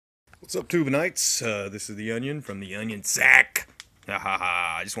What's up, Tubanites? This is the Onion from the OnionsSack.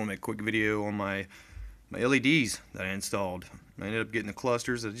 I just want to make a quick video on my LEDs that I installed. I ended up getting the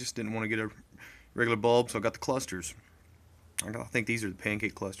clusters. I just didn't want to get a regular bulb, so I got the clusters. I think these are the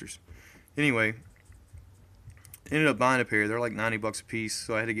pancake clusters. Anyway, ended up buying a pair. They're like 90 bucks a piece,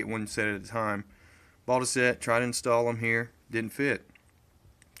 so I had to get one set at a time. Bought a set, tried to install them here, didn't fit.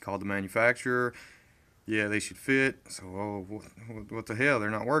 Called the manufacturer. Yeah, they should fit. So, what the hell? They're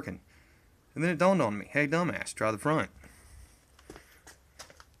not working. And then it dawned on me, hey, dumbass, try the front.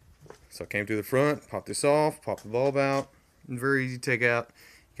 So I came to the front, popped this off, popped the bulb out. And very easy to take out.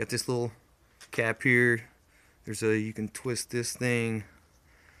 You got this little cap here. You can twist this thing,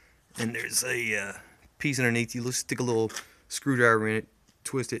 and there's a piece underneath. You stick a little screwdriver in it,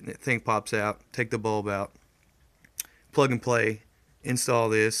 twist it, and the thing pops out. Take the bulb out, plug and play, install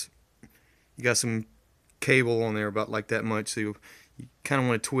this. You got some cable on there about like that much, so you kind of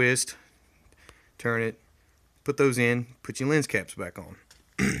want to twist, turn it, put those in, put your lens caps back on.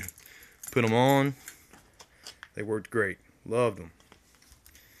 Put them on. They worked great. Loved them.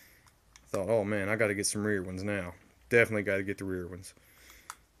 Thought, oh man, I got to get some rear ones now. Definitely got to get the rear ones.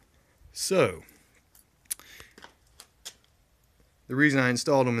 So, the reason I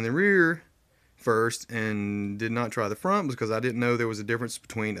installed them in the rear first and did not try the front was because I didn't know there was a difference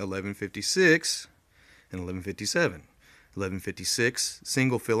between 1156 and 1157. 1156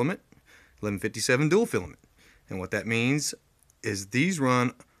 single filament, 1157 dual filament. And what that means is these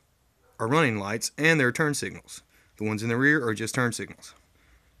are running lights and they're turn signals. The ones in the rear are just turn signals.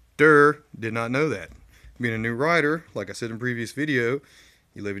 Did not know that. Being a new rider, like I said in a previous video,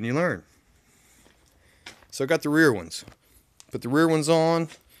 you live and you learn. So I got the rear ones. Put the rear ones on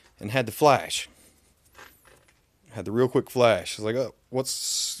and had the flash. Had the real quick flash. I was like, oh,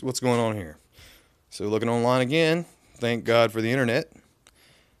 what's going on here? So looking online again, thank God for the internet,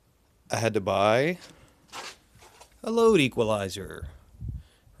 I had to buy a load equalizer.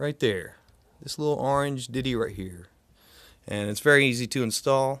 Right there. This little orange ditty right here. And it's very easy to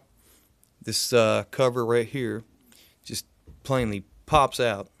install. This cover right here just plainly pops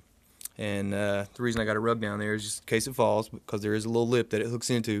out. And the reason I got it rubbed down there is just in case it falls, because there is a little lip that it hooks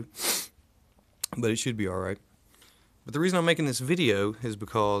into. But it should be alright. But the reason I'm making this video is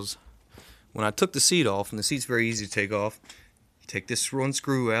because when I took the seat off, and the seat's very easy to take off, you take this one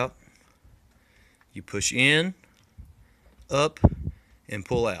screw out, you push in, up, and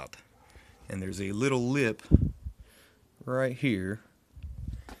pull out. And there's a little lip right here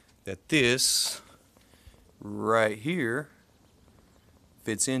that this right here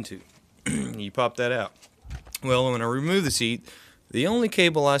fits into. You pop that out. Well, when I removed the seat, the only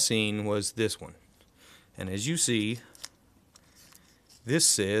cable I seen was this one. And as you see, this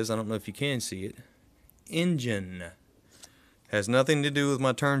says, I don't know if you can see it, engine. Has nothing to do with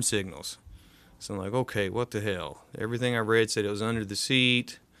my turn signals. So I'm like, okay, what the hell? Everything I read said it was under the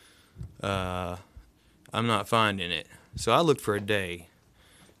seat. I'm not finding it. So I looked for a day.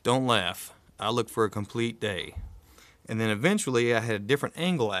 Don't laugh. I looked for a complete day. And then eventually I had a different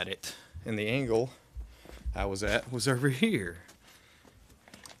angle at it. And the angle I was at was over here.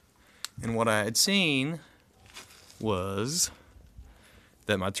 And what I had seen was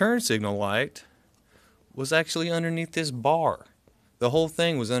that my turn signal light was actually underneath this bar. The whole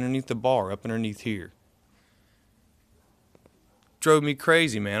thing was underneath the bar, up underneath here. Drove me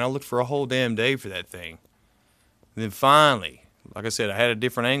crazy, man. I looked for a whole damn day for that thing. And then finally, like I said, I had a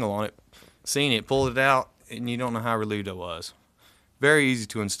different angle on it, seen it, pulled it out, and you don't know how relieved I was. Very easy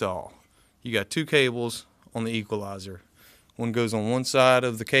to install. You got two cables on the equalizer. One goes on one side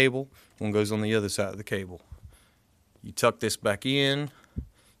of the cable, one goes on the other side of the cable. You tuck this back in,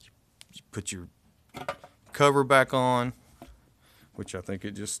 you put your cover back on, which I think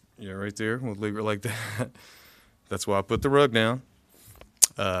it just, yeah, right there. We'll leave it like that. That's why I put the rug down.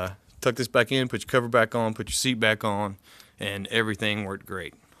 Tuck this back in, put your cover back on, put your seat back on, and everything worked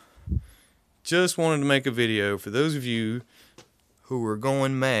great. Just wanted to make a video for those of you who were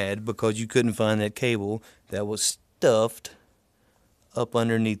going mad because you couldn't find that cable that was stuffed up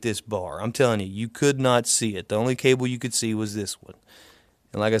underneath this bar. I'm telling you, you could not see it. The only cable you could see was this one.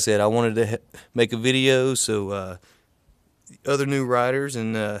 And like I said, I wanted to make a video so other new riders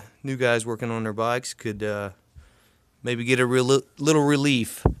and new guys working on their bikes could maybe get a little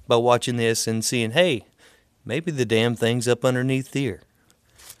relief by watching this and seeing, hey, maybe the damn thing's up underneath here.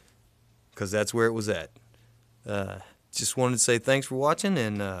 Because that's where it was at. Just wanted to say thanks for watching,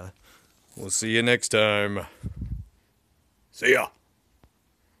 and we'll see you next time. See ya.